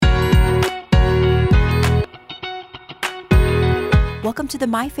Welcome to the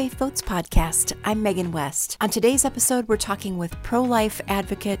My Faith Votes podcast. I'm Megan West. On today's episode, we're talking with pro-life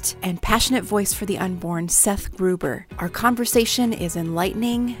advocate and passionate voice for the unborn, Seth Gruber. Our conversation is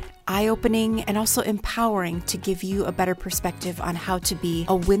enlightening, eye-opening, and also empowering to give you a better perspective on how to be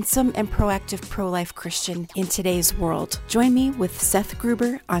a winsome and proactive pro-life Christian in today's world. Join me with Seth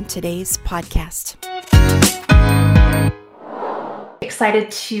Gruber on today's podcast. Excited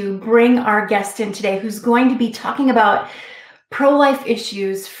to bring our guest in today who's going to be talking about pro-life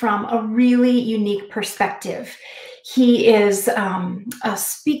issues from a really unique perspective. He is a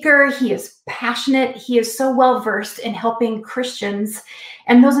speaker, he is passionate, he is so well-versed in helping Christians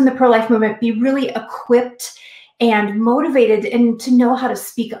and those in the pro-life movement be really equipped and motivated and to know how to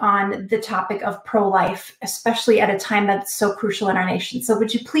speak on the topic of pro-life, especially at a time that's so crucial in our nation. So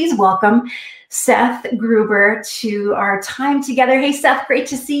would you please welcome Seth Gruber to our time together. Hey, Seth, great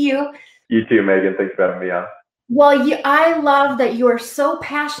to see you. You too, Megan. Thanks for having me on. Well, I love that you are so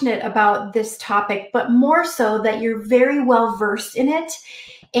passionate about this topic, but more so that you're very well versed in it.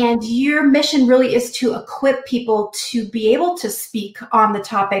 And your mission really is to equip people to be able to speak on the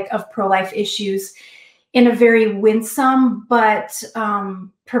topic of pro-life issues in a very winsome but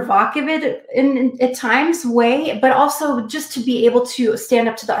provocative in at times way, but also just to be able to stand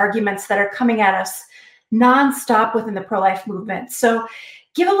up to the arguments that are coming at us nonstop within the pro-life movement. So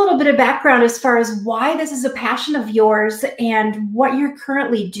give a little bit of background as far as why this is a passion of yours and what you're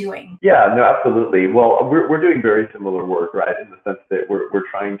currently doing. Yeah, no, absolutely. Well, we're doing very similar work, right? In the sense that we're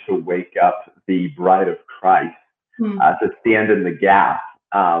trying to wake up the bride of Christ to stand in the gap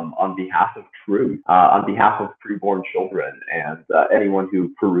on behalf of truth, on behalf of preborn children. And anyone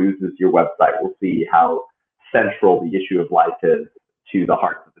who peruses your website will see how central the issue of life is to the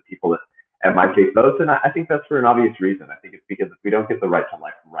hearts of the people at My Faith Votes. And I think that's for an obvious reason. I think it's because if we don't get the right to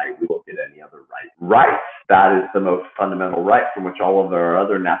life right, we won't get any other right. Right, that is the most fundamental right from which all of our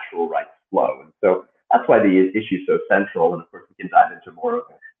other natural rights flow. And so that's why the issue is so central. And of course, we can dive into more of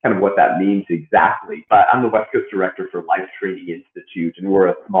kind of what that means exactly. But I'm the West Coast director for Life Training Institute, and we're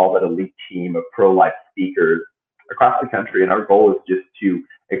a small but elite team of pro-life speakers across the country. And our goal is just to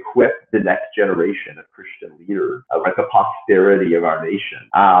equip the next generation of Christian leaders, like the posterity of our nation,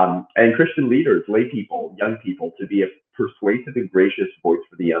 and Christian leaders, lay people, young people, to be a persuasive and gracious voice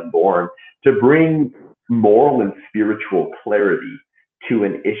for the unborn, to bring moral and spiritual clarity to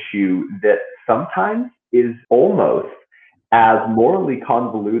an issue that sometimes is almost as morally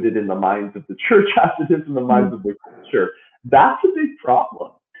convoluted in the minds of the church as it is in the minds of the culture. That's a big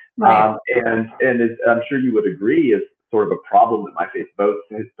problem. Right. And I'm sure you would agree, is sort of a problem that My Faith Votes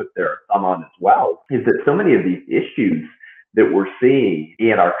has put their thumb on as well, is that so many of these issues that we're seeing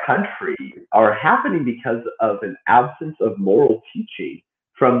in our country are happening because of an absence of moral teaching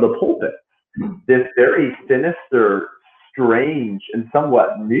from the pulpit. This very sinister, strange, and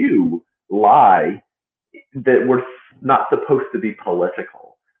somewhat new lie that we're not supposed to be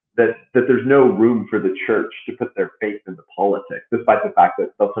political, that there's no room for the church to put their faith into politics, despite the fact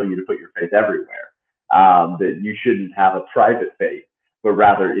that they'll tell you to put your faith everywhere. That you shouldn't have a private faith, but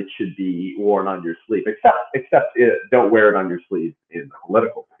rather it should be worn on your sleeve, except don't wear it on your sleeve in the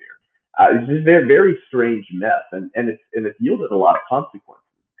political sphere. It's just a very, very strange mess, and it's yielded a lot of consequences,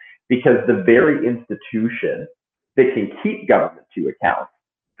 because the very institution that can keep government to account,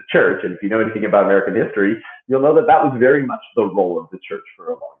 the church, and if you know anything about American history, you'll know that was very much the role of the church for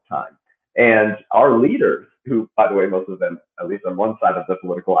a long time. And our leaders, who, by the way, most of them, at least on one side of the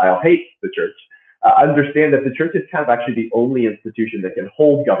political aisle, hate the church, understand that the church is kind of actually the only institution that can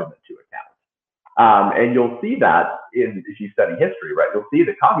hold government to account. And you'll see that if you study history, right? You'll see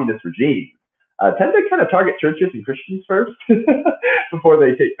the communist regimes tend to kind of target churches and Christians first before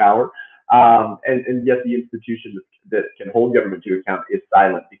they take power. And yet the institution that can hold government to account is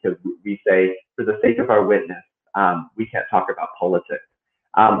silent, because we say, for the sake of our witness, we can't talk about politics.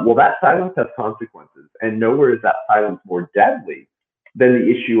 Well, that silence has consequences, and nowhere is that silence more deadly than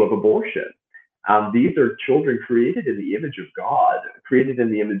the issue of abortion. These are children created in the image of God, created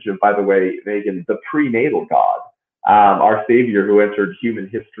in the image of, by the way, Megan, the prenatal God, our Savior, who entered human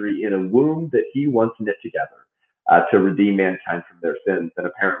history in a womb that he once knit together to redeem mankind from their sins. And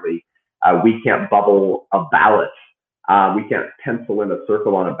apparently, we can't bubble a ballot. We can't pencil in a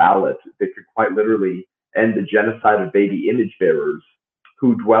circle on a ballot that could quite literally end the genocide of baby image bearers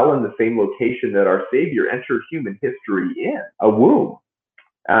who dwell in the same location that our Savior entered human history in, a womb.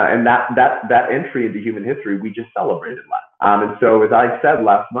 And that entry into human history we just celebrated last. And so, as I said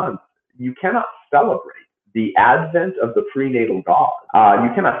last month, you cannot celebrate the advent of the prenatal God.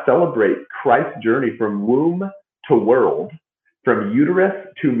 You cannot celebrate Christ's journey from womb to world, from uterus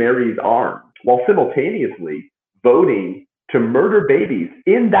to Mary's arms, while simultaneously voting to murder babies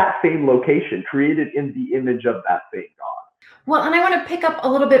in that same location, created in the image of that same God. Well, and I want to pick up a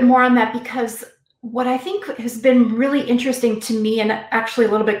little bit more on that, because what I think has been really interesting to me, and actually a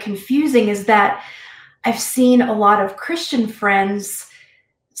little bit confusing, is that I've seen a lot of Christian friends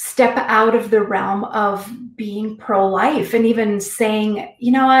step out of the realm of being pro-life and even saying,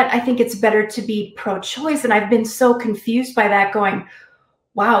 you know what, I think it's better to be pro-choice. And I've been so confused by that, going,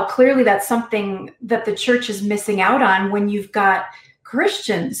 wow, clearly that's something that the church is missing out on, when you've got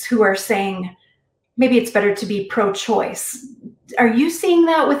Christians who are saying maybe it's better to be pro-choice. Are you seeing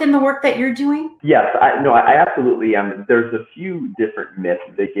that within the work that you're doing? Yes, I absolutely am. There's a few different myths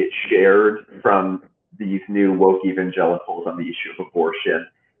that get shared from these new woke evangelicals on the issue of abortion.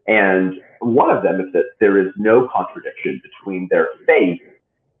 And one of them is that there is no contradiction between their faith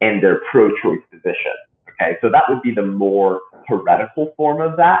and their pro-choice position. Okay, so that would be the more heretical form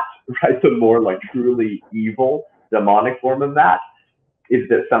of that, right? The more like truly evil, demonic form of that is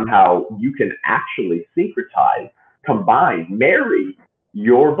that somehow you can actually syncretize, combine, marry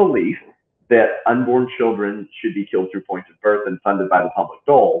your belief that unborn children should be killed through point of birth and funded by the public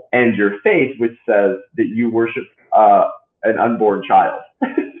dole, and your faith, which says that you worship an unborn child,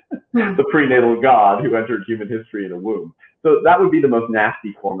 the prenatal God who entered human history in a womb. So that would be the most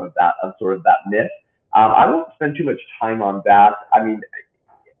nasty form of that, of sort of that myth. I won't spend too much time on that. I mean,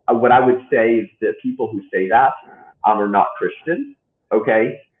 what I would say is that people who say that are not Christians.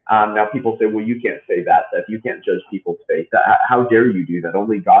 Okay. Now people say, well, you can't say that you can't judge people's faith. How dare you do that?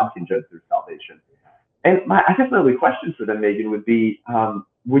 Only God can judge their salvation. And I guess my only question for them, Megan, would be,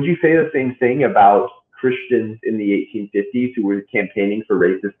 would you say the same thing about Christians in the 1850s who were campaigning for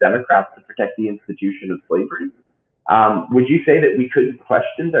racist Democrats to protect the institution of slavery? Would you say that we couldn't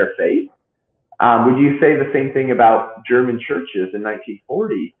question their faith? Would you say the same thing about German churches in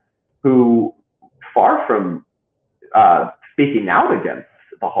 1940 who, far from speaking out against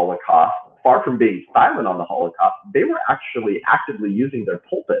the Holocaust, far from being silent on the Holocaust, they were actually actively using their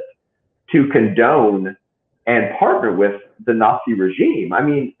pulpit to condone and partner with the Nazi regime? I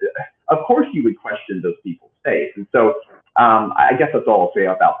mean, of course you would question those people's faith. And so I guess that's all I'll say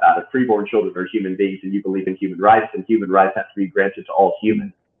about that. If freeborn children are human beings and you believe in human rights, and human rights have to be granted to all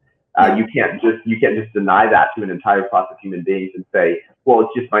humans. You can't just deny that to an entire class of human beings and say, well,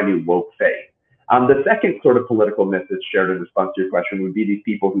 it's just my new woke faith. The second sort of political myth that's shared in response to your question would be these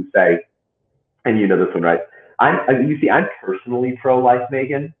people who say, and you know this one, right? I'm personally pro-life,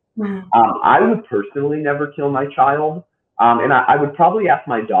 Megan. I would personally never kill my child. And I would probably ask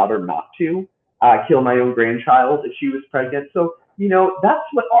my daughter not to kill my own grandchild if she was pregnant. So, you know, that's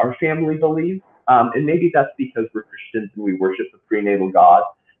what our family believes. And maybe that's because we're Christians and we worship the prenatal God.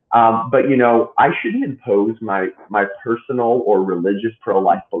 But, you know, I shouldn't impose my personal or religious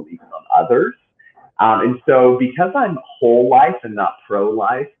pro-life beliefs on others. And so because I'm whole life and not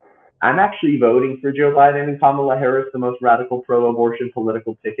pro-life, I'm actually voting for Joe Biden and Kamala Harris, the most radical pro-abortion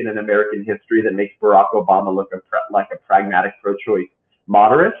political ticket in American history that makes Barack Obama look like a pragmatic pro-choice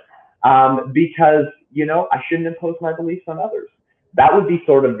moderate, because, you know, I shouldn't impose my beliefs on others. That would be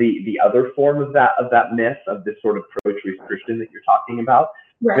sort of the other form of that myth, of this sort of pro-choice Christian that you're talking about.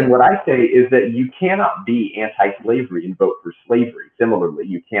 Right. And what I say is that you cannot be anti-slavery and vote for slavery. Similarly,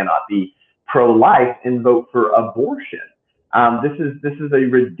 you cannot be pro-life and vote for abortion. This is a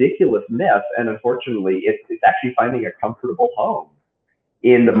ridiculous myth, and unfortunately, it's actually finding a comfortable home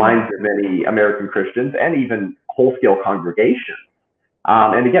in the minds of many American Christians and even whole-scale congregations.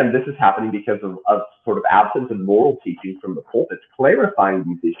 And again, this is happening because of sort of absence of moral teaching from the pulpits, clarifying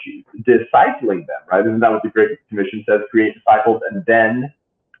these issues, discipling them, right? Isn't that what the Great Commission says? Create disciples and then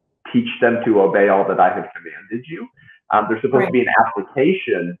teach them to obey all that I have commanded you. There's supposed to be an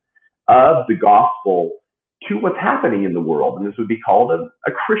application of the gospel to what's happening in the world. And this would be called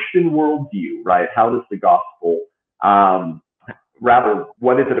a Christian worldview, right? How does the gospel, rather,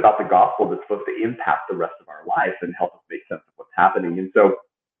 what is it about the gospel that's supposed to impact the rest of our life and help us make sense of what's happening? And so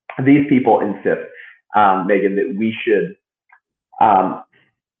these people insist, Megan, that we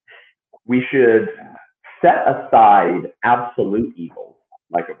should set aside absolute evils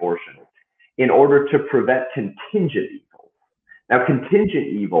like abortion in order to prevent contingent evils. Now, contingent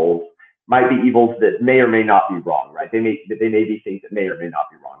evils might be evils that may or may not be wrong, right? They may be things that may or may not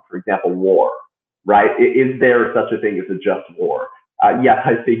be wrong. For example, war, right? Is there such a thing as a just war? Yes,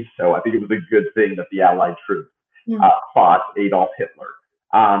 I think so. I think it was a good thing that the Allied troops fought Adolf Hitler.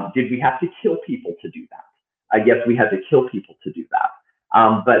 Did we have to kill people to do that? Yes, we had to kill people to do that.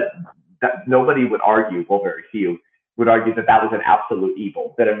 But nobody would argue, well, very few would argue that that was an absolute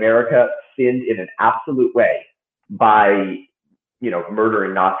evil, that America sinned in an absolute way by, you know,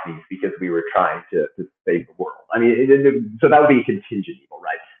 murdering Nazis because we were trying to save the world. I mean, so that would be a contingent evil,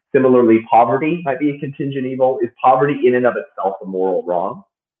 right? Similarly, poverty might be a contingent evil. Is poverty in and of itself a moral wrong?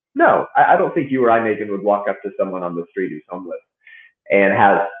 No, I don't think you or I, Megan, would walk up to someone on the street who's homeless and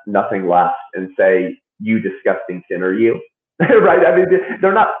has nothing left and say, "You disgusting sinner, you." Right? I mean,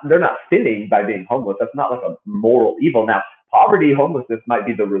 they're not sinning by being homeless. That's not like a moral evil. Now, poverty, homelessness might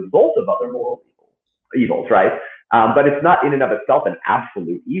be the result of other moral evils, right? But it's not in and of itself an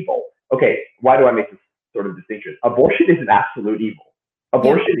absolute evil. Okay, why do I make this sort of distinction? Abortion is an absolute evil.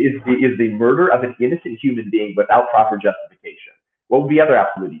 Abortion is the murder of an innocent human being without proper justification. What would be other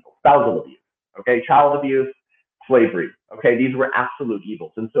absolute evils? Spousal abuse, okay, child abuse, slavery. Okay, these were absolute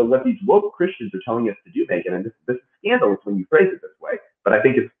evils. And so what these woke Christians are telling us to do, Megan, and this is scandalous when you phrase it this way, but I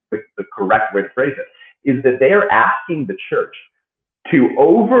think it's the correct way to phrase it, is that they are asking the church to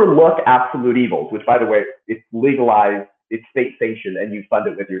overlook absolute evils, which, by the way, it's legalized, it's state sanctioned, and you fund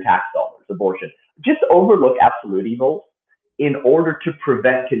it with your tax dollars, abortion. Just overlook absolute evils in order to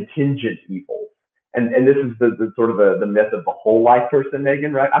prevent contingent evils. And this is the sort of the myth of the whole life person,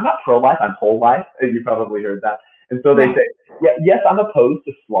 Megan, right? I'm not pro-life, I'm whole life. You probably heard that. And so they say, yes, I'm opposed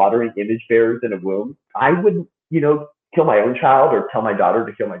to slaughtering image bearers in a womb. I would, kill my own child or tell my daughter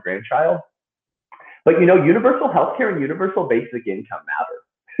to kill my grandchild. But, universal health care and universal basic income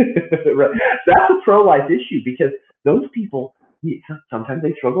matter. Right? That's a pro-life issue because those people, sometimes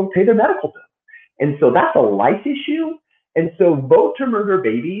they struggle to pay their medical bills. And so that's a life issue. And so vote to murder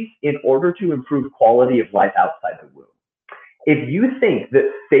babies in order to improve quality of life outside the womb. If you think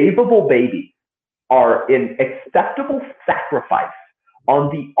that savable babies are an acceptable sacrifice on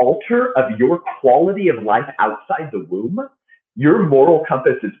the altar of your quality of life outside the womb, your moral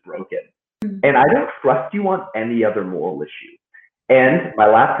compass is broken. And I don't trust you on any other moral issue. And my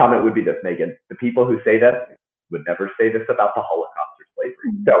last comment would be this, Megan. The people who say this would never say this about the Holocaust or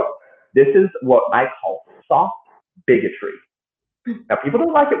slavery. So this is what I call soft bigotry. Now, people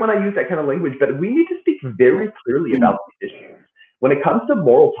don't like it when I use that kind of language, but we need to speak very clearly about these issues. When it comes to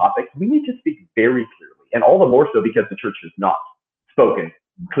moral topics, we need to speak very clearly, and all the more so because the church has not spoken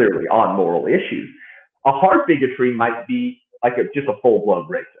clearly on moral issues. A hard bigotry might be like just a full-blown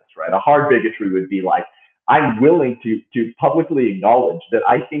racist, right? A hard bigotry would be like, I'm willing to publicly acknowledge that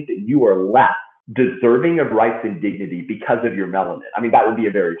I think that you are less deserving of rights and dignity because of your melanin. I mean, that would be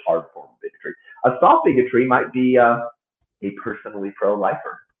a very hard form of bigotry. A soft bigotry might be a personally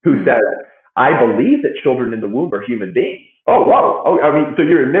pro-lifer who says, I believe that children in the womb are human beings. Oh, wow. Oh, I mean, so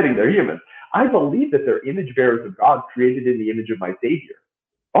you're admitting they're human. I believe that they're image bearers of God created in the image of my Savior.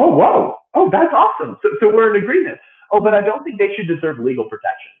 Oh, whoa. Oh, that's awesome. So we're in agreement. Oh, but I don't think they should deserve legal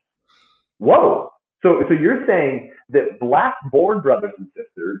protection. Whoa. So you're saying that Black-born brothers and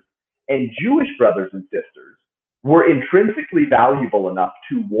sisters and Jewish brothers and sisters were intrinsically valuable enough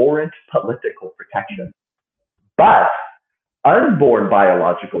to warrant political protection. But unborn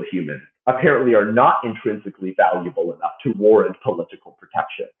biological humans apparently are not intrinsically valuable enough to warrant political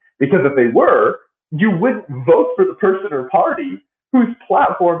protection. Because if they were, you wouldn't vote for the person or party whose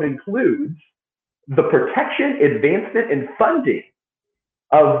platform includes the protection, advancement, and funding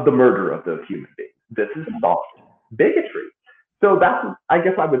of the murder of those human beings. This is soft bigotry. So that's, I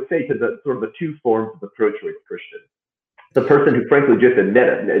guess I would say, to the sort of the two forms of the pro-choice Christian. The person who frankly just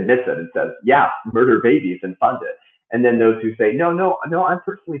admits it and says, yeah, murder babies and fund it. And then those who say, no, I'm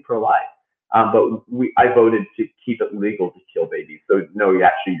personally pro-life. But I voted to keep it legal to kill babies. So no,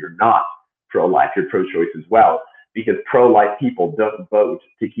 actually, you're not pro-life, you're pro-choice as well, because pro-life people don't vote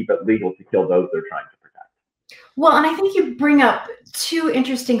to keep it legal to kill those they're trying to protect. Well, and I think you bring up two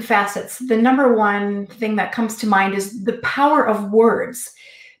interesting facets. The number one thing that comes to mind is the power of words,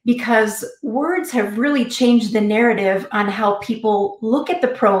 because words have really changed the narrative on how people look at the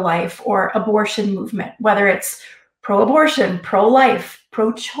pro-life or abortion movement, whether it's pro-abortion, pro-life,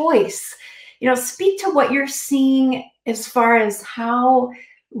 pro-choice. Speak to what you're seeing as far as how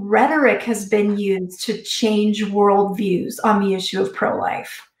rhetoric has been used to change worldviews on the issue of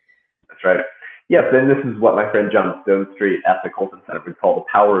pro-life. That's right. Yes, and this is what my friend John Stonestreet at the Colton Center would call the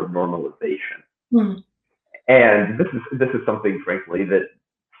power of normalization. And this is something, frankly, that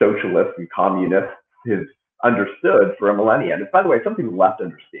socialists and communists have understood for a millennia. And it's, by the way, something the left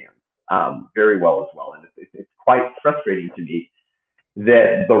understands very well as well. And it's quite frustrating to me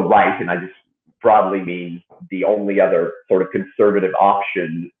that the right, and I just broadly mean the only other sort of conservative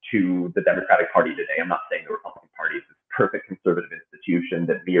option to the Democratic Party today. I'm not saying the Republican Party is this perfect conservative institution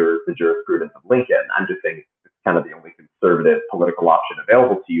that mirrors the jurisprudence of Lincoln. I'm just saying it's kind of the only conservative political option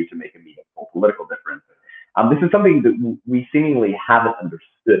available to you to make a meaningful political difference. This is something that we seemingly haven't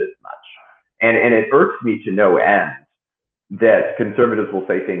understood as much. And it irks me to no end that conservatives will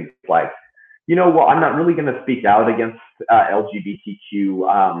say things like, well, I'm not really going to speak out against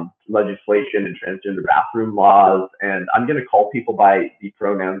LGBTQ legislation and transgender bathroom laws, and I'm going to call people by the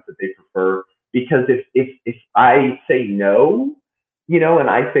pronouns that they prefer, because if I say no, and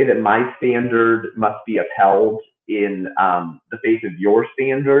I say that my standard must be upheld in the face of your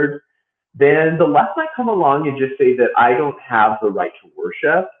standard, then the left might come along and just say that I don't have the right to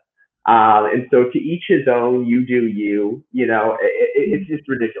worship. And so to each his own, you do you, it's just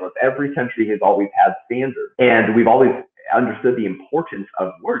ridiculous. Every country has always had standards, and we've always understood the importance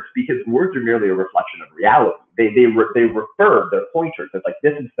of words, because words are merely a reflection of reality. They refer, they're pointers. It's like,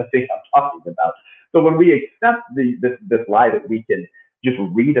 this is the thing I'm talking about. So when we accept this lie that we can just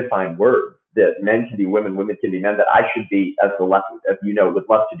redefine words, that men can be women, women can be men, that I should be, as the left, as would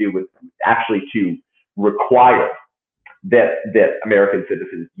love to do, with actually to require that American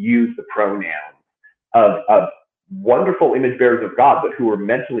citizens use the pronouns of wonderful image bearers of God, but who are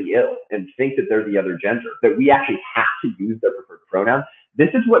mentally ill and think that they're the other gender, that we actually have to use their preferred pronoun. This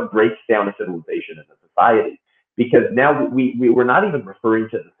is what breaks down a civilization and a society, because now we're not even referring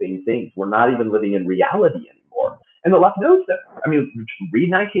to the same things. We're not even living in reality anymore. And the left knows that. I mean,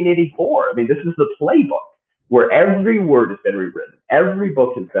 read 1984. I mean, this is the playbook where every word has been rewritten. Every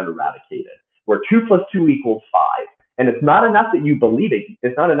book has been eradicated, where 2 + 2 = 5. And it's not enough that you believe it.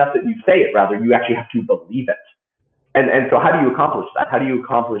 It's not enough that you say it. Rather, you actually have to believe it. And so how do you accomplish that? How do you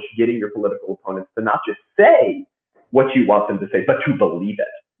accomplish getting your political opponents to not just say what you want them to say, but to believe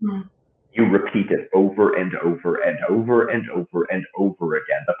it? Mm. You repeat it over and over and over and over and over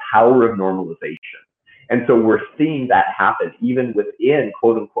again. The power of normalization. And so we're seeing that happen even within,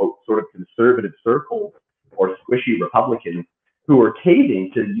 quote unquote, sort of conservative circles or squishy Republicans who are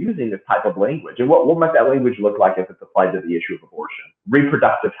caving to using this type of language. And what might that language look like if it's applied to the issue of abortion?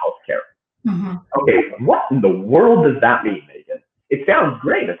 Reproductive health care. Mm-hmm. Okay, what in the world does that mean, Megan? It sounds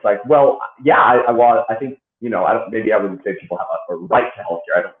great. It's like, well, yeah, I think, maybe I wouldn't say people have a right to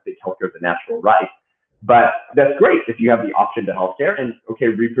healthcare. I don't think healthcare is a natural right, but that's great if you have the option to healthcare. And okay,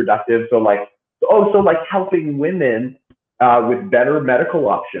 reproductive, so like helping women with better medical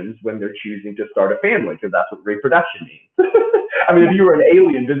options when they're choosing to start a family, because that's what reproduction means. I mean, if you were an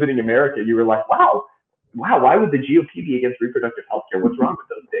alien visiting America, you were like, wow, why would the GOP be against reproductive health care? What's wrong with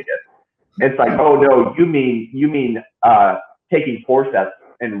those bigots? It's like, oh no, you mean taking forceps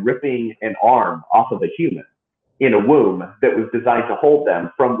and ripping an arm off of a human in a womb that was designed to hold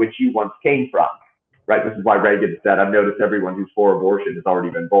them, from which you once came from, right? This is why Reagan said, I've noticed everyone who's for abortion has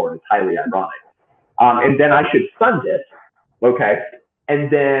already been born. It's highly ironic. And then I should fund it, okay? And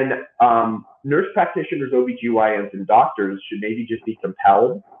then nurse practitioners, OBGYNs, and doctors should maybe just be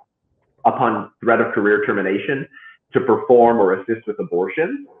compelled, upon threat of career termination, to perform or assist with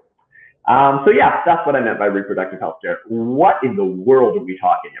abortion. So yeah, that's what I meant by reproductive health care. What in the world are we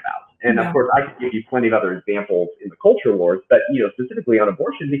talking about? And of course, I could give you plenty of other examples in the culture wars, but specifically on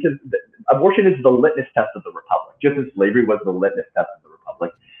abortion, because abortion is the litmus test of the republic, just as slavery was the litmus test of the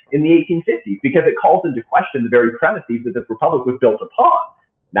republic in the 1850s, because it calls into question the very premises that this republic was built upon: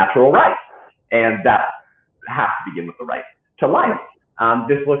 natural rights, and that has to begin with the right to life.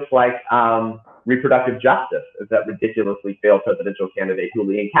 This looks like reproductive justice, as that ridiculously failed presidential candidate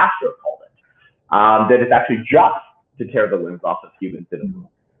Julian Castro called it, that it's actually just to tear the limbs off of human citizens.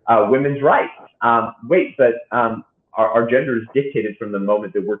 Women's rights. But our gender is dictated from the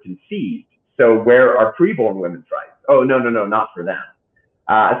moment that we're conceived. So where are preborn women's rights? Oh, no, not for them.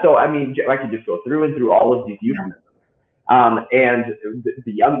 So, I mean, I could just go through and through all of these euphemisms. And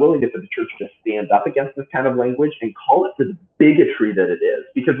the unwillingness of the church to stand up against this kind of language and call it the bigotry that it is.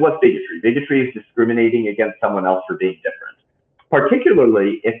 Because what's bigotry? Bigotry is discriminating against someone else for being different,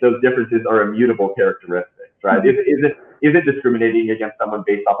 particularly if those differences are immutable characteristics, right? Is it discriminating against someone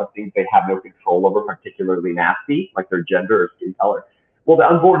based off of things they have no control over, particularly nasty, like their gender or skin color? Well, the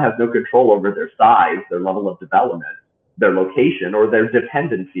unborn has no control over their size, their level of development, their location, or their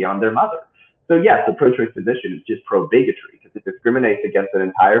dependency on their mother. So yes, the pro-choice position is just pro-bigotry, because it discriminates against an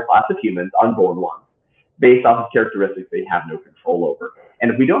entire class of humans, unborn ones, based off of characteristics they have no control over.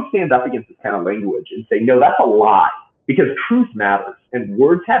 And if we don't stand up against this kind of language and say, no, that's a lie, because truth matters, and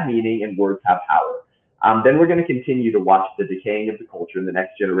words have meaning, and words have power, then we're going to continue to watch the decaying of the culture in the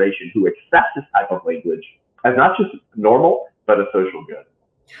next generation, who accepts this type of language as not just normal, but a social good.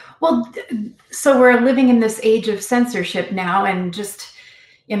 Well, so we're living in this age of censorship now, and just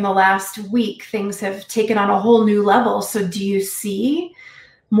in the last week, things have taken on a whole new level. So do you see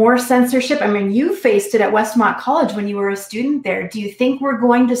more censorship? I mean, you faced it at Westmont College when you were a student there. Do you think we're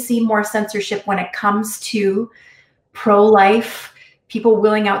going to see more censorship when it comes to pro-life, people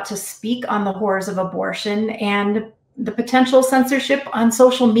willing out to speak on the horrors of abortion, and the potential censorship on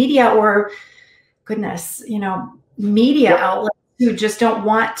social media, or goodness, media Yep. outlets who just don't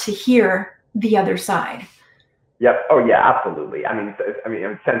want to hear the other side. Yep. Oh yeah, absolutely. I mean,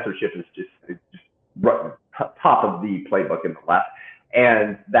 censorship is just top of the playbook in the left,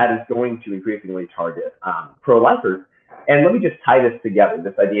 and that is going to increasingly target pro-lifers. And let me just tie this together,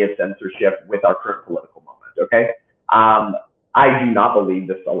 this idea of censorship with our current political moment, okay? I do not believe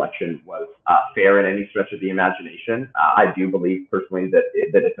this election was fair in any stretch of the imagination. I do believe personally that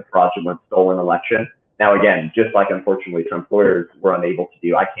it's a fraudulent, stolen election. Now, again, just like unfortunately Trump's lawyers were unable to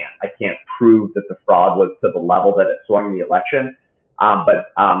do, I can't prove that the fraud was to the level that it swung the election.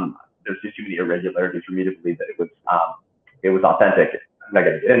 But there's just too many irregularities for me to believe that it was authentic. I'm not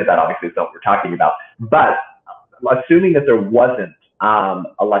going to get into that. Obviously, it's not what we're talking about. But assuming that there wasn't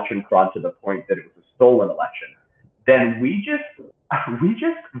election fraud to the point that it was a stolen election, then we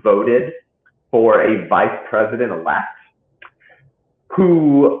just voted for a vice president-elect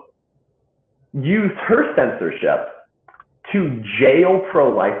who used her censorship to jail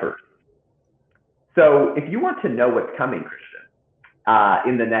pro-lifers. So if you want to know what's coming, Christian,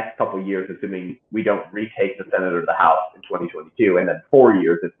 in the next couple of years, assuming we don't retake the Senate or the House in 2022, and then 4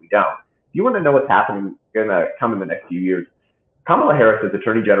 years if we don't, if you want to know what's going to come in the next few years, Kamala Harris is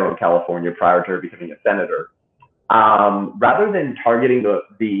Attorney General in California prior to her becoming a senator. Rather than targeting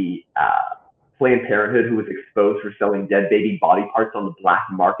the Planned Parenthood, who was exposed for selling dead baby body parts on the black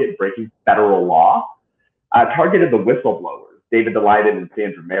market, breaking federal law, targeted the whistleblowers, David Daleiden and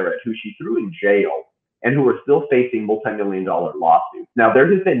Sandra Merritt, who she threw in jail and who are still facing multi-million-dollar lawsuits. Now,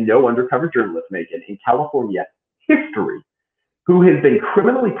 there has been no undercover journalist, Megan, in California history who has been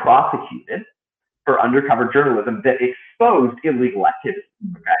criminally prosecuted for undercover journalism that exposed illegal activity.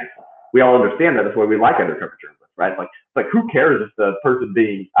 Okay, we all understand that. That's why we like undercover journalists, right? Like who cares if the person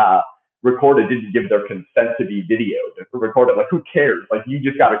being recorded didn't give their consent to be videoed or recorded? Like, who cares? Like, you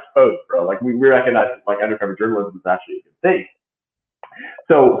just got exposed, bro. Like, we recognize like undercover journalism is actually a good thing.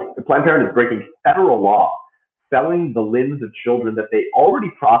 So the Planned Parenthood is breaking federal law, selling the limbs of children that they already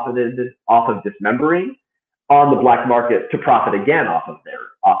profited off of dismembering on the black market to profit again off of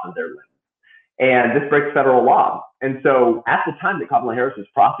their limbs. And this breaks federal law. And so at the time that Kamala Harris was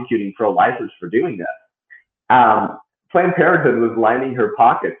prosecuting pro-lifers for doing this, Planned Parenthood was lining her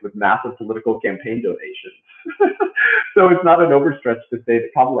pockets with massive political campaign donations. So it's not an overstretch to say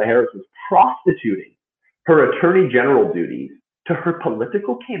that Kamala Harris was prostituting her attorney general duties to her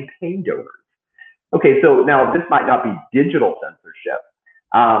political campaign donors. Okay, so now this might not be digital censorship,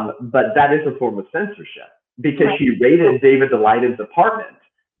 but that is a form of censorship because she raided David Daleiden's apartment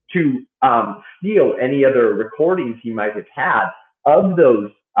to steal any other recordings he might have had of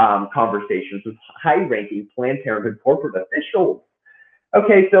those conversations with high-ranking Planned Parenthood corporate officials.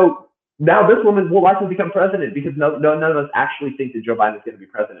 Okay, so now this woman will likely become president because none of us actually think that Joe Biden is going to be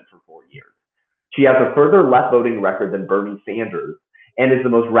president for 4 years. She has a further left voting record than Bernie Sanders and is the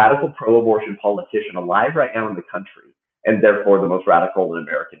most radical pro-abortion politician alive right now in the country, and therefore the most radical in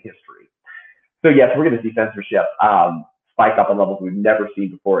American history. So yes, we're going to see censorship spike up on levels we've never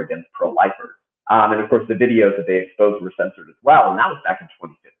seen before against pro-lifers. And of course, the videos that they exposed were censored as well, and that was back in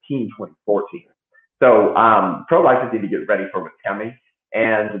 2015, 2014. So pro-lifers need to get ready for what's coming,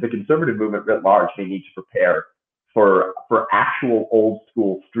 and the conservative movement writ large may need to prepare for actual old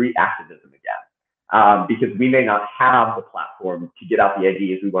school street activism again, because we may not have the platform to get out the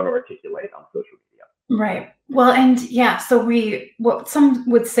ideas we want to articulate on social media. Right. Well, and yeah, so what some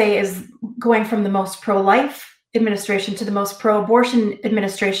would say is going from the most pro-life administration to the most pro-abortion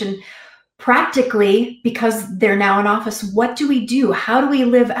administration. Practically, because they're now in office, what do we do? How do we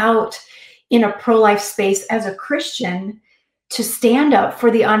live out in a pro-life space as a Christian to stand up for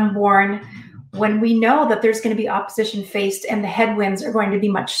the unborn when we know that there's going to be opposition faced and the headwinds are going to be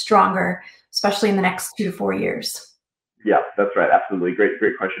much stronger, especially in the next 2 to 4 years? Yeah, that's right. Absolutely. Great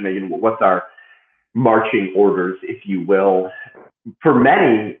question, Megan. What's our marching orders, if you will? For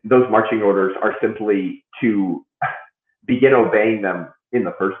many, those marching orders are simply to begin obeying them in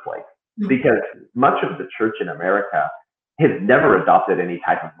the first place. Because much of the church in America has never adopted any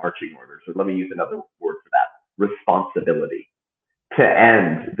type of marching orders, or let me use another word for that, responsibility, to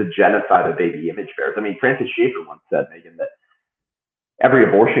end the genocide of baby image bearers. I mean, Francis Schaeffer once said, Megan, that every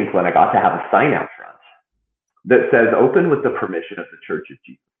abortion clinic ought to have a sign out front that says, open with the permission of the Church of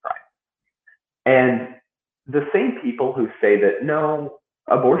Jesus Christ. And the same people who say that, no,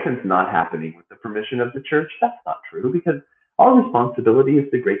 abortion's not happening with the permission of the church, that's not true, because our responsibility is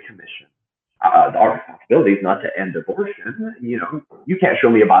the Great Commission. Our responsibility is not to end abortion. You can't show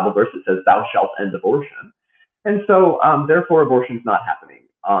me a Bible verse that says, thou shalt end abortion. And so, therefore, abortion's not happening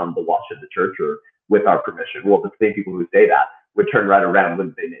on the watch of the church or with our permission. Well, the same people who say that would turn right around,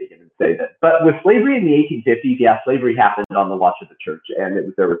 wouldn't they, Megan, and say that. But with slavery in the 1850s, yeah, slavery happened on the watch of the church, and it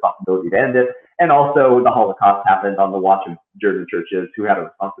was their responsibility to end it. And also the Holocaust happened on the watch of German churches who had a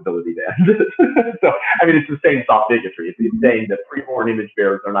responsibility to end it. So, I mean, it's the same soft bigotry. It's saying that preborn image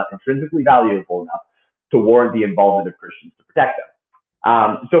bearers are not intrinsically valuable enough to warrant the involvement of Christians to protect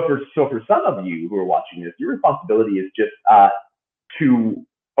them. So for some of you who are watching this, your responsibility is just to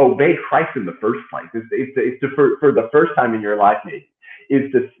obey Christ in the first place. It's to, for the first time in your life, maybe,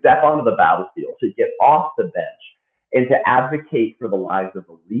 is to step onto the battlefield, to get off the bench, and to advocate for the lives of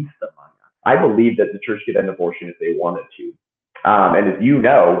the least among us. I believe that the church could end abortion if they wanted to. And as you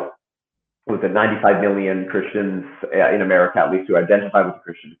know, with the 95 million Christians in America, at least, who identify with the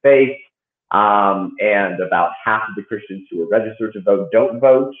Christian faith, and about half of the Christians who are registered to vote don't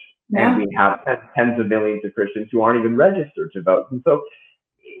vote, and we have tens of millions of Christians who aren't even registered to vote. And so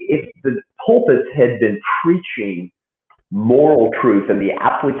if the pulpits had been preaching moral truth and the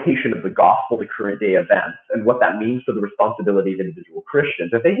application of the gospel to current day events and what that means for the responsibility of individual Christians,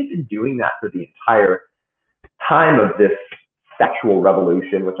 if they had been doing that for the entire time of this sexual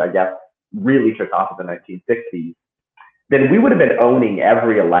revolution, which I guess really took off in the 1960s, then we would have been owning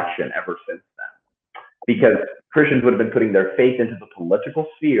every election ever since then, because Christians would have been putting their faith into the political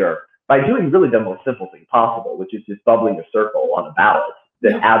sphere by doing really the most simple thing possible, which is just bubbling a circle on a ballot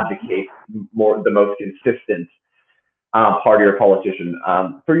that advocates the most consistent party or politician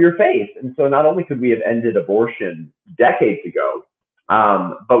for your faith. And so not only could we have ended abortion decades ago,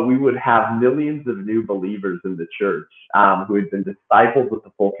 but we would have millions of new believers in the church who had been discipled with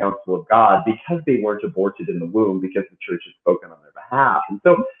the full counsel of God because they weren't aborted in the womb, because the church had spoken on their behalf. And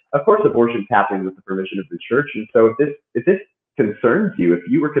so, of course, abortion is happening with the permission of the church. And so if this concerns you, if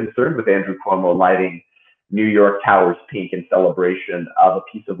you were concerned with Andrew Cuomo lighting New York towers pink in celebration of a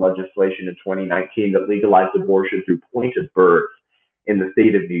piece of legislation in 2019 that legalized abortion through point of birth in the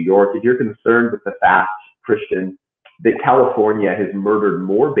state of New York, if you're concerned with the fact, Christian, that California has murdered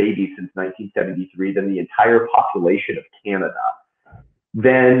more babies since 1973 than the entire population of Canada,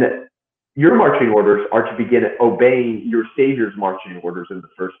 then your marching orders are to begin obeying your Savior's marching orders in the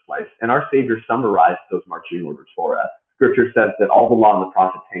first place. And our Savior summarized those marching orders for us. Scripture says that all the law and the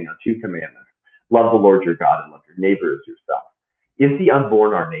prophets hang on two commandments: love the Lord your God and love your neighbor as yourself. Is the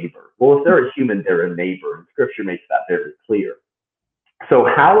unborn our neighbor? Well, if they're a human, they're a neighbor, and Scripture makes that very clear. So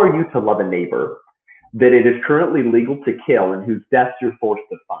how are you to love a neighbor that it is currently legal to kill and whose deaths you're forced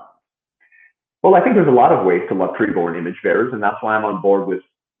to fund? Well, I think there's a lot of ways to love preborn image bearers, and that's why I'm on board with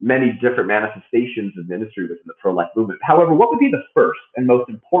many different manifestations of ministry within the pro-life movement. However, what would be the first and most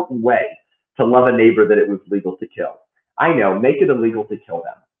important way to love a neighbor that it was legal to kill? I know, make it illegal to kill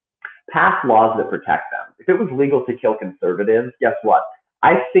them. Pass laws that protect them. If it was legal to kill conservatives, guess what?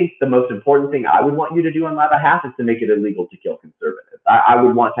 I think the most important thing I would want you to do on my behalf is to make it illegal to kill conservatives. I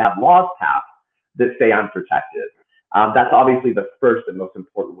would want to have laws passed that say I'm protected. That's obviously the first and most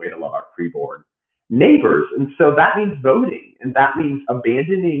important way to love our preborn neighbors. And so that means voting, and that means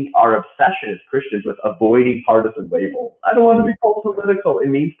abandoning our obsession as Christians with avoiding partisan labels. I don't want to be called political. It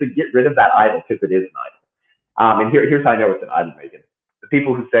means to get rid of that idol, because it is an idol. And here's how I know it's an idol, Megan. The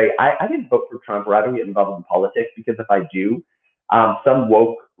people who say, I didn't vote for Trump, or I don't get involved in politics, because if I do, some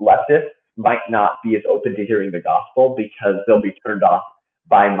woke leftists might not be as open to hearing the gospel because they'll be turned off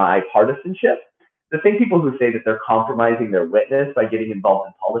by my partisanship. The same people who say that they're compromising their witness by getting involved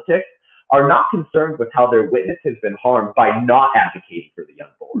in politics are not concerned with how their witness has been harmed by not advocating for the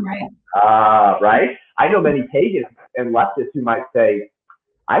unborn. Right. Right? I know many pagans and leftists who might say,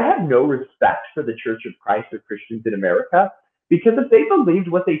 I have no respect for the Church of Christ or Christians in America, because if they believed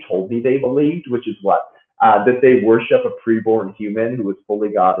what they told me they believed, which is what? That they worship a preborn human who was fully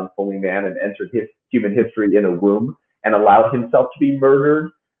God and fully man and entered human history in a womb and allowed himself to be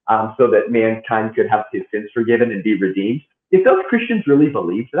murdered so that mankind could have his sins forgiven and be redeemed. If those Christians really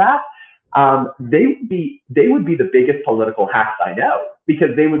believed that, they would be the biggest political hacks I know, because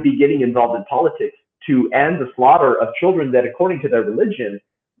they would be getting involved in politics to end the slaughter of children that, according to their religion,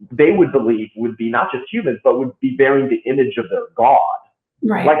 they would believe would be not just humans, but would be bearing the image of their God.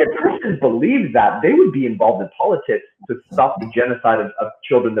 Right. Like, if Christians believed that, they would be involved in politics to stop the genocide of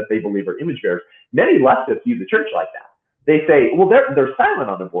children that they believe are image bearers. Many leftists view the church like that. They say, well, they're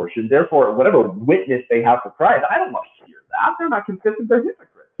silent on abortion, therefore, whatever witness they have for Christ, I don't want to hear that. They're not consistent, they're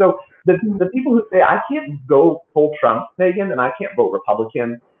hypocrites. So the people who say, I can't go full Trump, Megan, and I can't vote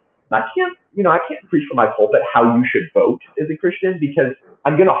Republican, I can't preach from my pulpit how you should vote as a Christian, because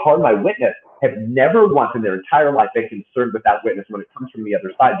I'm going to harm my witness, have never once in their entire life been concerned with that witness when it comes from the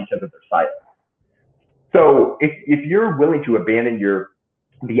other side because of their silence. So if you're willing to abandon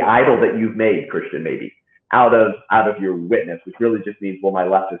the idol that you've made, Christian, maybe, out of your witness, which really just means, well, my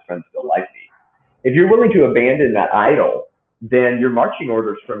leftist friends still like me. If you're willing to abandon that idol, then your marching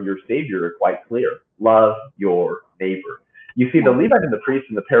orders from your Savior are quite clear. Love your neighbor. You see, the Levite and the priest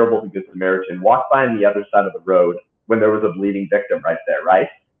in the parable of the Good Samaritan walked by on the other side of the road when there was a bleeding victim right there, right?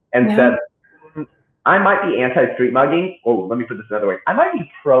 And said, I might be anti-street mugging. Oh, let me put this another way. I might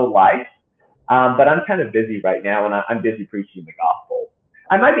be pro-life, but I'm kind of busy right now, and I'm busy preaching the gospel.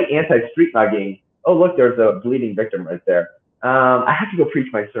 I might be anti-street mugging. Oh, look, there's a bleeding victim right there. I have to go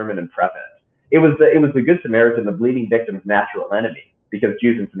preach my sermon and prep it. It was the Good Samaritan, the bleeding victim's natural enemy, because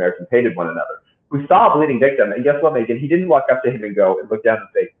Jews and Samaritans hated one another, who saw a bleeding victim, and guess what, Megan? He didn't walk up to him and go and look down and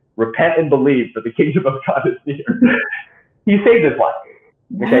say, repent and believe, for the kingdom of God is near. He saved his life.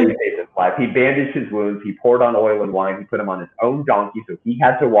 Okay, he saved his life. He bandaged his wounds. He poured on oil and wine. He put him on his own donkey, so he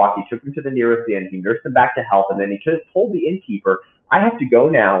had to walk. He took him to the nearest inn. He nursed him back to health, and then he told the innkeeper, I have to go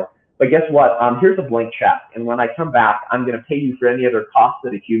now, but guess what? Here's a blank check, and when I come back, I'm going to pay you for any other costs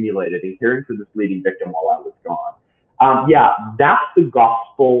that accumulated in caring for this bleeding victim while I was gone. Yeah, that's the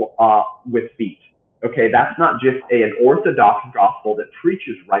gospel with feet. Okay, that's not just an orthodox gospel that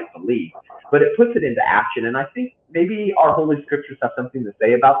preaches right belief, but it puts it into action. And I think maybe our Holy Scriptures have something to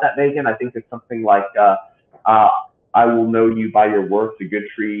say about that, Megan. I think it's something like, I will know you by your works. A good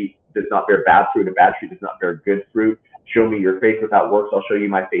tree does not bear bad fruit. A bad tree does not bear good fruit. Show me your faith without works. I'll show you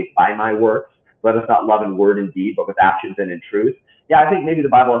my faith by my works. Let us not love in word and deed, but with actions and in truth. Yeah, I think maybe the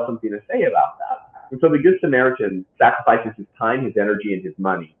Bible has something to say about that. And so the Good Samaritan sacrifices his time, his energy, and his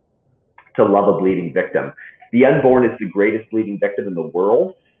money to love a bleeding victim. The unborn is the greatest bleeding victim in the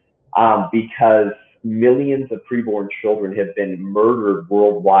world because millions of preborn children have been murdered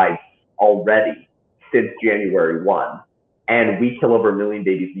worldwide already since January 1. And we kill over 1 million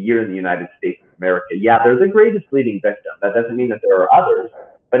babies a year in the United States of America. Yeah, they're the greatest bleeding victim. That doesn't mean that there are others,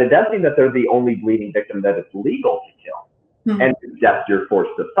 but it does mean that they're the only bleeding victim that it's legal to kill and death you're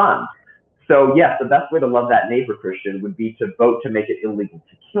forced to fund. So yes, the best way to love that neighbor, Christian, would be to vote to make it illegal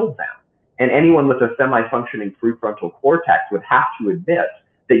to kill them. And anyone with a semi-functioning prefrontal cortex would have to admit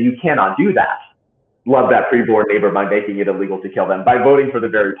that you cannot do that. Love that preborn neighbor by making it illegal to kill them, by voting for the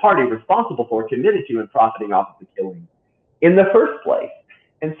very party responsible for, committed to, and profiting off of the killing in the first place.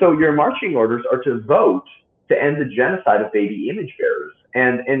 And so your marching orders are to vote to end the genocide of baby image bearers,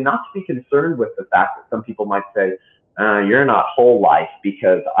 and not to be concerned with the fact that some people might say, you're not whole life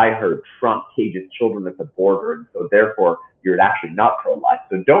because I heard Trump cages children at the border, and so therefore you're actually not pro-life.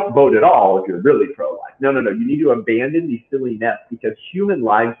 So don't vote at all if you're really pro-life. No. You need to abandon these silly nets because human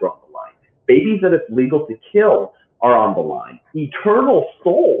lives are on the line. Babies that it's legal to kill are on the line. Eternal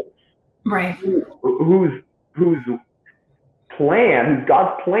souls, right? Whose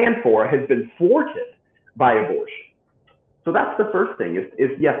God's plan for has been thwarted by abortion. So that's the first thing is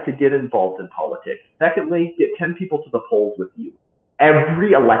yes, to get involved in politics. Secondly, get 10 people to the polls with you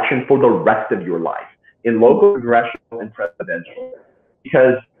every election for the rest of your life, in local, congressional, and presidential,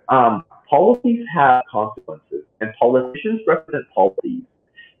 because policies have consequences, and politicians represent policies.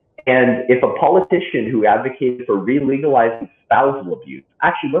 And if a politician who advocated for re-legalizing spousal abuse,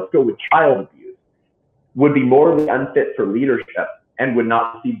 actually let's go with child abuse, would be morally unfit for leadership and would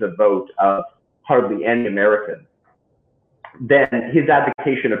not receive the vote of hardly any Americans, then his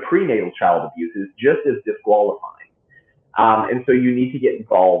advocacy of prenatal child abuse is just as disqualifying. And so you need to get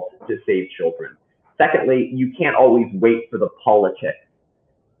involved to save children. Secondly, you can't always wait for the politics.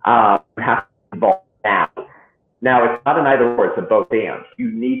 You have to be involved now. Now, it's not an either or, it's a both and. You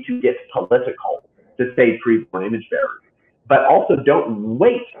need to get political to save preborn image bearers. But also don't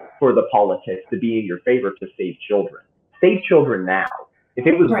wait for the politics to be in your favor to save children. Save children now. If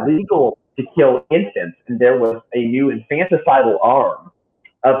it was legal to kill infants and there was a new infanticidal arm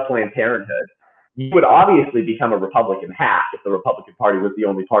of Planned Parenthood, you would obviously become a Republican hack if the Republican Party was the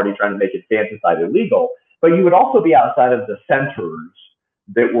only party trying to make infanticide illegal. But you would also be outside of the centers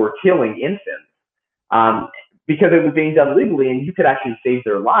that were killing infants because it was being done legally, and you could actually save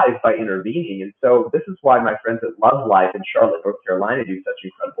their lives by intervening. And so this is why my friends at Love Life in Charlotte, North Carolina do such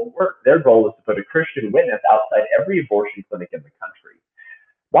incredible work. Their goal is to put a Christian witness outside every abortion clinic in the country.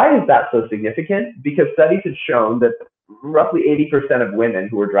 Why is that so significant? Because studies have shown that roughly 80% of women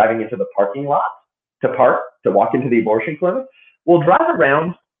who are driving into the parking lot to walk into the abortion clinic will drive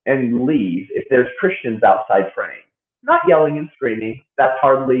around and leave if there's Christians outside praying. Not yelling and screaming. That's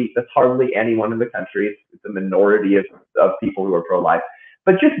hardly anyone in the country. It's a minority of people who are pro-life.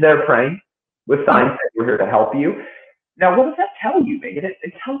 But just there praying with signs that we're here to help you. Now, what does that tell you, Megan?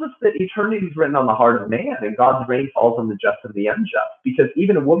 It tells us that eternity is written on the heart of man, and God's rain falls on the just and the unjust. Because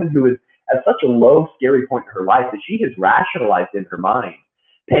even a woman who is at such a low, scary point in her life that she has rationalized in her mind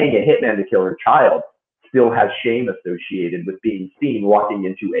paying a hitman to kill her child, still has shame associated with being seen walking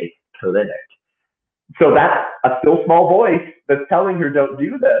into a clinic. So that's a still small voice that's telling her, don't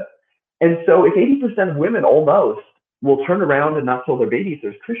do this. And so if 80% of women almost will turn around and not tell their babies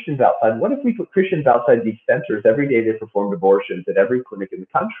there's Christians outside, what if we put Christians outside these centers every day they performed abortions at every clinic in the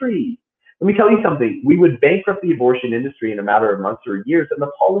country? Let me tell you something. We would bankrupt the abortion industry in a matter of months or years, and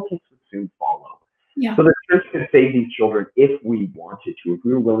the politics would soon follow. Yeah. So the church can save these children if we wanted to, if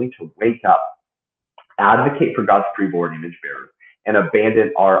we were willing to wake up, advocate for God's preborn image bearers, and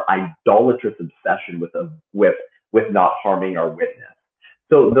abandon our idolatrous obsession with not harming our witness.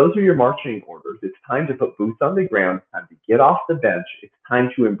 So those are your marching orders. It's time to put boots on the ground. It's time to get off the bench. It's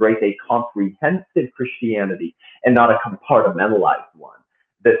time to embrace a comprehensive Christianity and not a compartmentalized one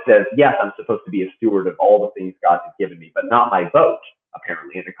that says, yes, I'm supposed to be a steward of all the things God has given me, but not my vote,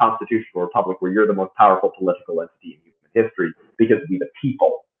 apparently, in a constitutional republic where you're the most powerful political entity in human history because we, the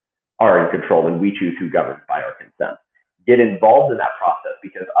people, are in control and we choose who governs by our consent. Get involved in that process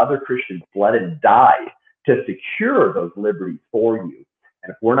because other Christians bled and died to secure those liberties for you. And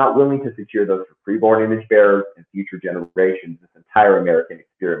if we're not willing to secure those for preborn image bearers and future generations, this entire American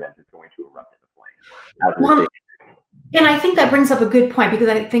experiment is going to erupt into flames. Well, and I think that brings up a good point, because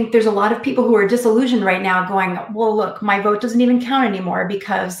I think there's a lot of people who are disillusioned right now going, well, look, my vote doesn't even count anymore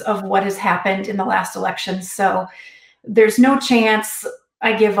because of what has happened in the last election. So there's no chance,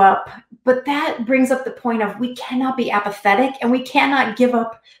 I give up. But that brings up the point of we cannot be apathetic and we cannot give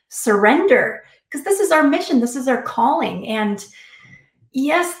up surrender, because this is our mission. This is our calling. And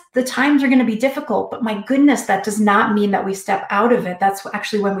yes, the times are going to be difficult, but my goodness, that does not mean that we step out of it. That's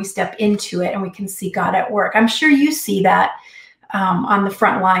actually when we step into it and we can see God at work. I'm sure you see that on the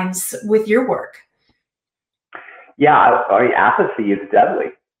front lines with your work. Yeah, I mean, apathy is deadly.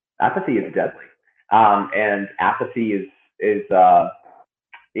 Apathy is deadly. And apathy is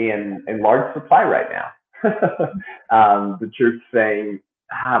in large supply right now. The church saying,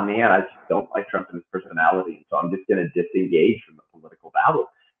 man, I just don't like Trump and his personality, so I'm just going to disengage from the political battle.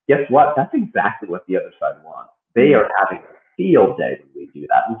 Guess what? That's exactly what the other side wants. They are having a field day when we do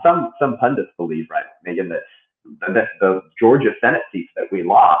that. And some pundits believe, right, Megan, that the Georgia Senate seats that we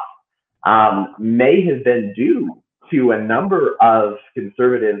lost may have been due to a number of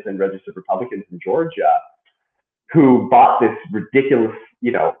conservatives and registered Republicans in Georgia who bought this ridiculous,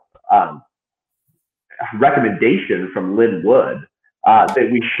 recommendation from Lynn Wood that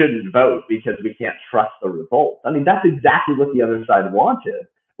we shouldn't vote because we can't trust the results. I mean, that's exactly what the other side wanted,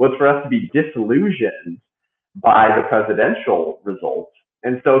 was for us to be disillusioned by the presidential results.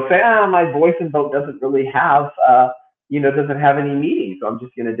 And so say, my voice and vote doesn't really have, doesn't have any meaning, so I'm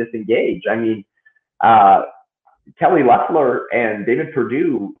just going to disengage. I mean, Kelly Loeffler and David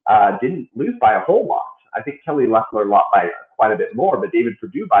Perdue didn't lose by a whole lot. I think Kelly Loeffler lost by quite a bit more, but David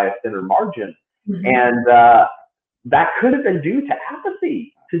Perdue by a thinner margin. Mm-hmm. And that could have been due to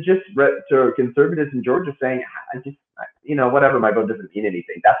apathy, to conservatives in Georgia saying, whatever, my vote doesn't mean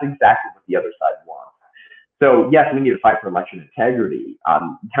anything. That's exactly what the other side wants. So yes, we need to fight for election integrity.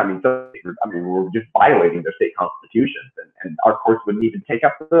 We're just violating their state constitutions, and our courts wouldn't even take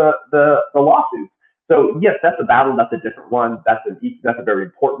up the lawsuits. So yes, that's a battle. That's a different one. That's a very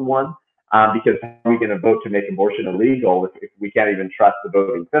important one. Because how are we going to vote to make abortion illegal if we can't even trust the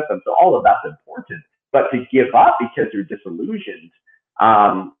voting system? So all of that's important. But to give up because you're disillusioned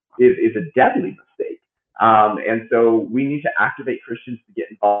is a deadly mistake. And so we need to activate Christians to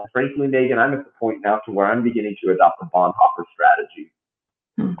get involved. Frankly, Megan, I'm at the point now to where I'm beginning to adopt the Bonhoeffer strategy.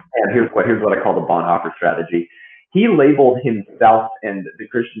 And here's what I call the Bonhoeffer strategy. He labeled himself and the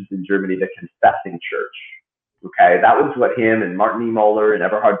Christians in Germany the confessing church. Okay, that was what him and Martin Niemöller and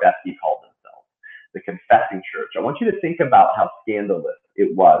Eberhard Bethke called themselves, the confessing church. I want you to think about how scandalous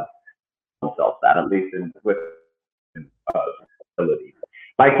it was themselves that, at least with ability.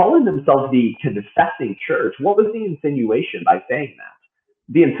 By calling themselves the confessing church, what was the insinuation by saying that?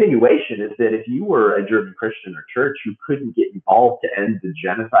 The insinuation is that if you were a German Christian or church who couldn't get involved to end the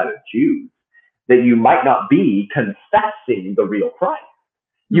genocide of Jews, that you might not be confessing the real Christ.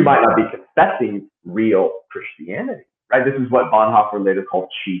 You might not be confessing real Christianity, right? This is what Bonhoeffer later called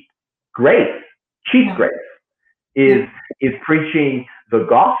cheap grace. Cheap grace is preaching the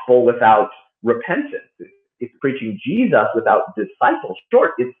gospel without repentance. It's preaching Jesus without disciples.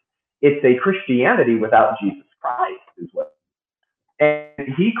 Short, it's a Christianity without Jesus Christ, is what.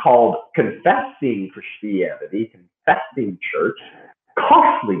 And he called confessing Christianity, confessing church,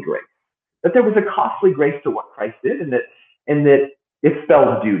 costly grace. That there was a costly grace to what Christ did, and that it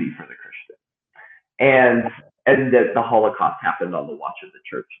spells duty for the Christian. And that the Holocaust happened on the watch of the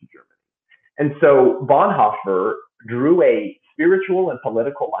church in Germany. And so Bonhoeffer drew a spiritual and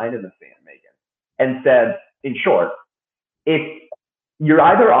political line in the sand, Megan. and said, in short, if you're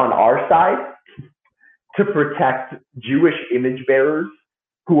either on our side to protect Jewish image bearers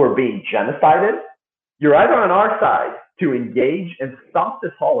who are being genocided, you're either on our side to engage and stop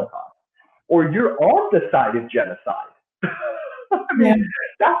this Holocaust, or you're on the side of genocide. I mean,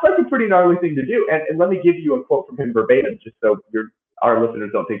 that's like a pretty gnarly thing to do. And let me give you a quote from him verbatim, just so our listeners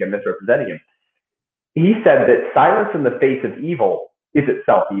don't think I'm misrepresenting him. He said that silence in the face of evil is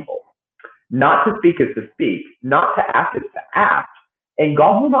itself evil. Not to speak is to speak, not to act is to act, and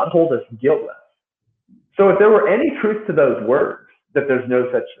God will not hold us guiltless. So if there were any truth to those words, that there's no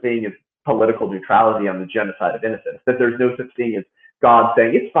such thing as political neutrality on the genocide of innocents, that there's no such thing as God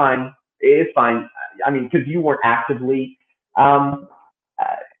saying, it's fine. I mean, because you weren't actively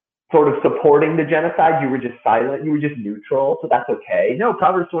sort of supporting the genocide, you were just silent, you were just neutral, so that's okay. No,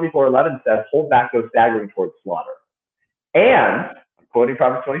 Proverbs 24:11 says, hold back those staggering towards slaughter. And, quoting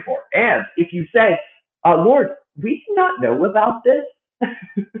Proverbs 24, and if you say, Lord, we do not know about this,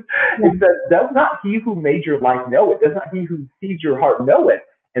 it says, does not he who made your life know it? Does not he who sees your heart know it?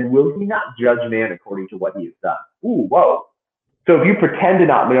 And will he not judge man according to what he has done? Ooh, whoa. So if you pretend to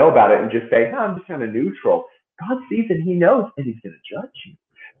not know about it and just say, no, I'm just kind of neutral, God sees and he knows, and he's going to judge you.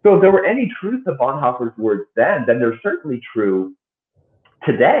 So if there were any truth to Bonhoeffer's words then they're certainly true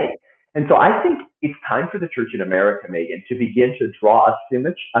today. And so I think it's time for the church in America, Megan, to begin to draw a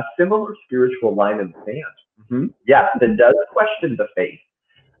similar spiritual line in the sand. Mm-hmm. Yes, that does question the faith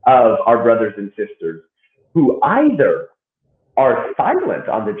of our brothers and sisters who either are silent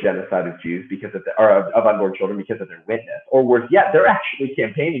on the genocide of Jews because of unborn children because of their witness, or worse yet, they're actually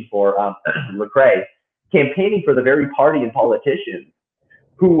campaigning for Lecrae, campaigning for the very party and politicians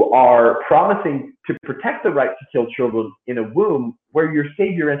who are promising to protect the right to kill children in a womb where your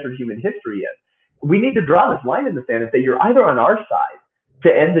savior entered human history in. We need to draw this line in the sand and say you're either on our side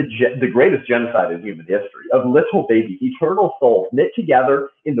to end the greatest genocide in human history of little babies, eternal souls knit together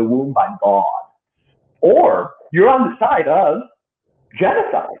in the womb by God, or you're on the side of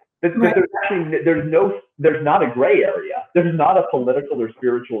genocide. Right. There's not a gray area. There's not a political or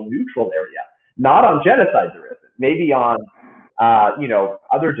spiritual neutral area. Not on genocide there isn't. Maybe on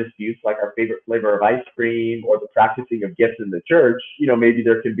other disputes like our favorite flavor of ice cream or the practicing of gifts in the church, maybe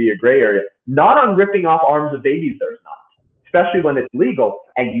there can be a gray area. Not on ripping off arms of babies, there's not. Especially when it's legal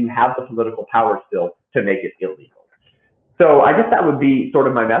and you have the political power still to make it illegal. So I guess that would be sort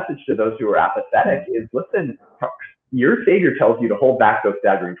of my message to those who are apathetic is, listen, your Savior tells you to hold back those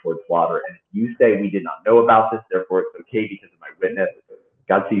staggering towards slaughter. And if you say we did not know about this, therefore it's okay because of my witness,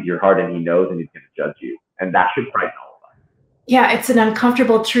 God sees your heart and he knows and he's going to judge you. And that should frighten all of us. Yeah, it's an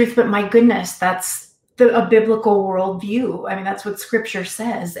uncomfortable truth, but my goodness, that's a biblical worldview. I mean, that's what scripture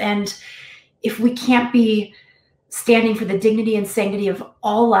says. And if we can't be standing for the dignity and sanctity of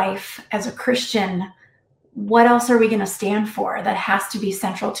all life as a Christian, what else are we going to stand for? That has to be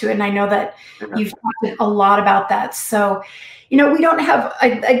central to it. And I know that you've talked a lot about that. So, we don't have,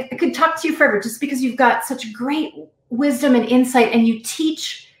 I could talk to you forever just because you've got such great wisdom and insight, and you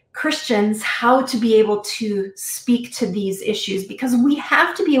teach Christians how to be able to speak to these issues, because we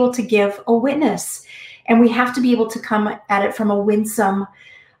have to be able to give a witness, and we have to be able to come at it from a winsome,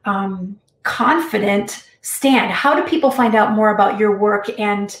 confident stand. How do people find out more about your work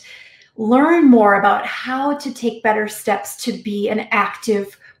and learn more about how to take better steps to be an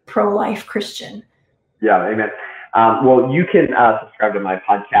active pro-life Christian? Yeah, amen. Well, you can subscribe to my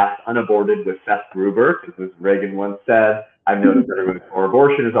podcast, Unaborted with Seth Gruber, because as Reagan once said, I've noticed that everyone for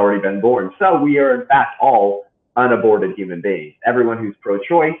abortion has already been born. So we are, in fact, all unaborted human beings. Everyone who's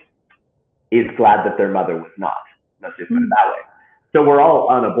pro-choice is glad that their mother was not. Let's just put it that way. So we're all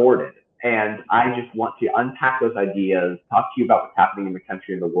unaborted. And I just want to unpack those ideas, talk to you about what's happening in the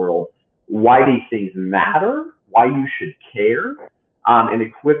country and the world, why these things matter, why you should care, and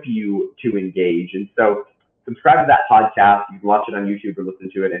equip you to engage. And so subscribe to that podcast. You can watch it on YouTube or listen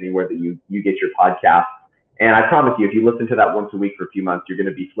to it anywhere that you get your podcast. And I promise you, if you listen to that once a week for a few months, you're going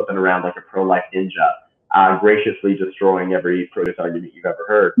to be flipping around like a pro-life ninja, graciously destroying every pro-choice argument you've ever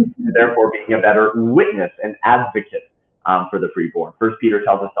heard, and therefore being a better witness and advocate for the freeborn. First Peter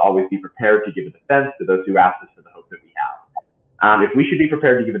tells us to always be prepared to give a defense to those who ask us for the hope that we have. If we should be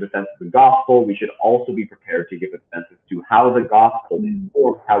prepared to give a defense of the gospel, we should also be prepared to give a defense as to how the gospel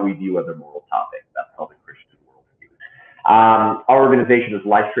informs how we view other moral topics. That's called the Christian worldview. Our organization is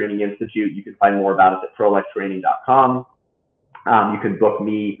Life Training Institute. You can find more about us at prolifetraining.com. You can book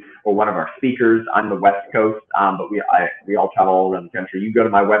me or one of our speakers on the West Coast, but we all travel all around the country. You go to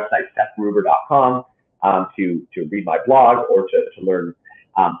my website, sethgruber.com. To read my blog or to learn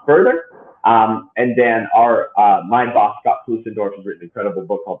further. And then my boss, Scott Klusendorf, has written an incredible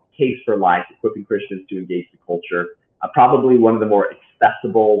book called Case for Life, Equipping Christians to Engage the Culture. Probably one of the more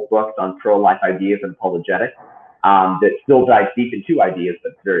accessible books on pro-life ideas and apologetics that still dives deep into ideas,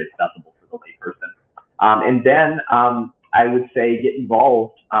 but very accessible for the layperson. And then I would say get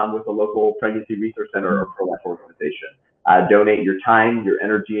involved with a local pregnancy resource center or pro-life organization. Donate your time, your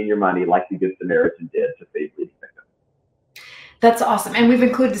energy, and your money like the Good Samaritan did to save bleeding victims. That's awesome. And we've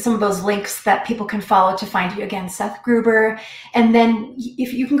included some of those links that people can follow to find you. Again, Seth Gruber. And then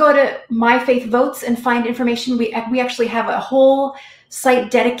if you can go to My Faith Votes and find information, we actually have a whole site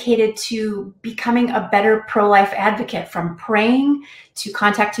dedicated to becoming a better pro-life advocate, from praying to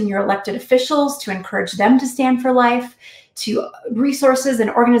contacting your elected officials to encourage them to stand for life, to resources and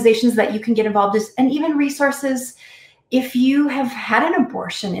organizations that you can get involved in, and even resources if you have had an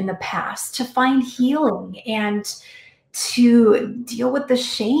abortion in the past, to find healing and to deal with the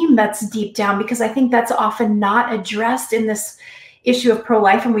shame that's deep down, because I think that's often not addressed in this issue of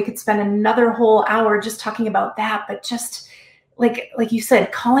pro-life. And we could spend another whole hour just talking about that, but just like you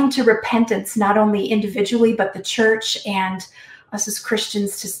said, calling to repentance, not only individually, but the church and us as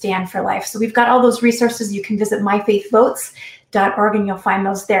Christians to stand for life. So we've got all those resources. You can visit myfaithvotes.org and you'll find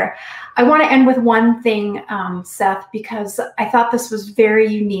those there. I want to end with one thing, Seth, because I thought this was very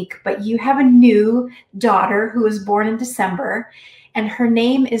unique, but you have a new daughter who was born in December, and her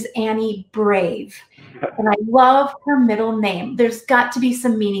name is Annie Brave. And I love her middle name. There's got to be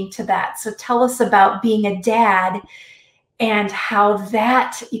some meaning to that. So tell us about being a dad and how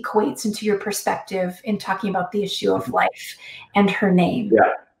that equates into your perspective in talking about the issue of life and her name.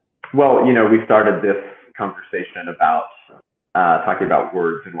 Yeah. Well, we started this conversation about talking about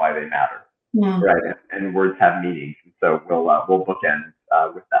words and why they matter, right? And words have meanings. And so we'll bookend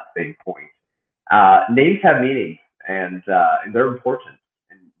with that same point. Names have meanings, and they're important.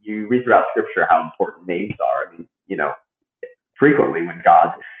 And you read throughout Scripture how important names are. I mean, frequently when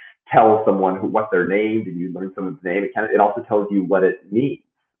God tells someone what they're named, and you learn someone's name, it also tells you what it means.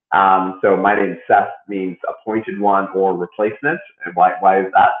 So my name Seth means appointed one or replacement. And why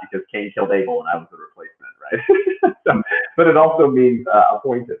is that? Because Cain killed Abel and I was the replacement, right? But it also means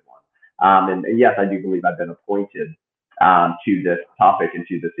appointed one. And yes, I do believe I've been appointed to this topic and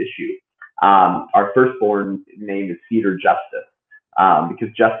to this issue. Our firstborn name is Cedar Justice,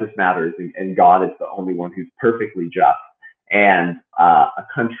 because justice matters, and God is the only one who's perfectly just. And a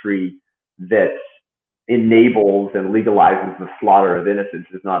country that enables and legalizes the slaughter of innocents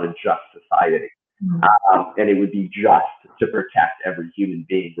is not a just society. And it would be just to protect every human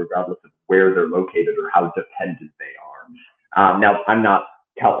being, regardless of where they're located or how dependent they are. Now, I'm not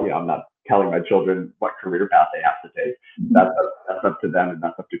telling my children what career path they have to take. That's up to them, and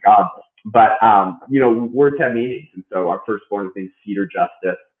that's up to God. But words have meanings, and so our firstborn is named Cedar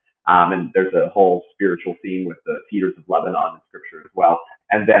Justice. And there's a whole spiritual theme with the cedars of Lebanon in Scripture as well.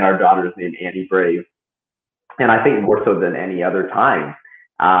 And then our daughter is named Annie Brave. And I think more so than any other time,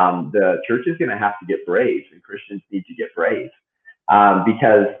 the church is going to have to get brave, and Christians need to get brave,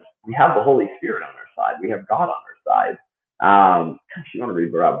 because we have the Holy Spirit on our side. We have God on our side. If you want to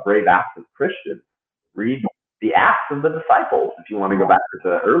read about brave acts of Christians, read the Acts of the Disciples if you want to go back to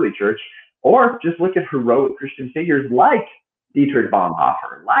the early church, or just look at heroic Christian figures like Dietrich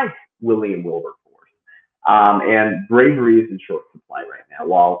Bonhoeffer, like William Wilberforce. And bravery is in short supply right now,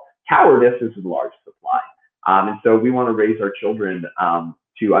 while cowardice is in large supply. And so we want to raise our children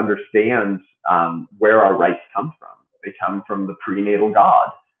to understand where our rights come from. They come from the prenatal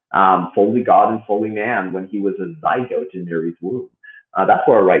God, fully God and fully man, when he was a zygote in Mary's womb. That's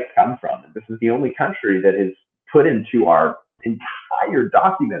where our rights come from. And this is the only country that has put into our entire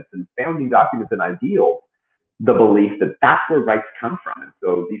documents and founding documents and ideals the belief that that's where rights come from. And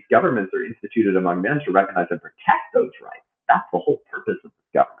so these governments are instituted among men to recognize and protect those rights. That's the whole purpose of this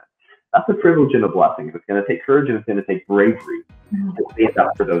government. That's a privilege and a blessing. It's going to take courage, and it's going to take bravery to stand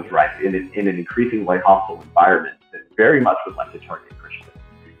up for those rights in an increasingly hostile environment that very much would like to target Christians.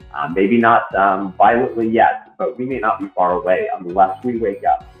 Maybe not violently yet, but we may not be far away unless we wake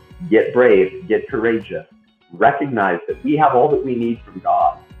up, get brave, get courageous, recognize that we have all that we need from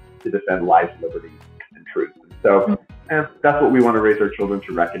God to defend life, liberty, and truth. And so that's what we want to raise our children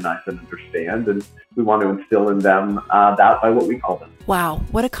to recognize and understand, and we want to instill in them that by what we call them. Wow,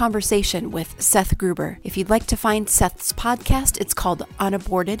 what a conversation with Seth Gruber. If you'd like to find Seth's podcast, it's called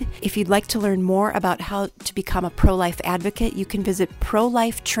Unaborted. If you'd like to learn more about how to become a pro-life advocate, you can visit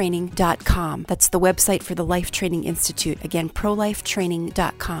prolifetraining.com. That's the website for the Life Training Institute. Again,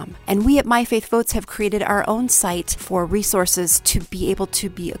 prolifetraining.com. And we at My Faith Votes have created our own site for resources to be able to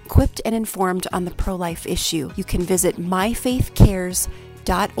be equipped and informed on the pro-life issue. You can visit myfaithcares.com.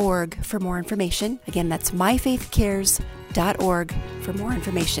 myfaithcares.org for more information. Again, that's myfaithcares.org for more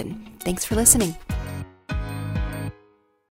information. Thanks for listening.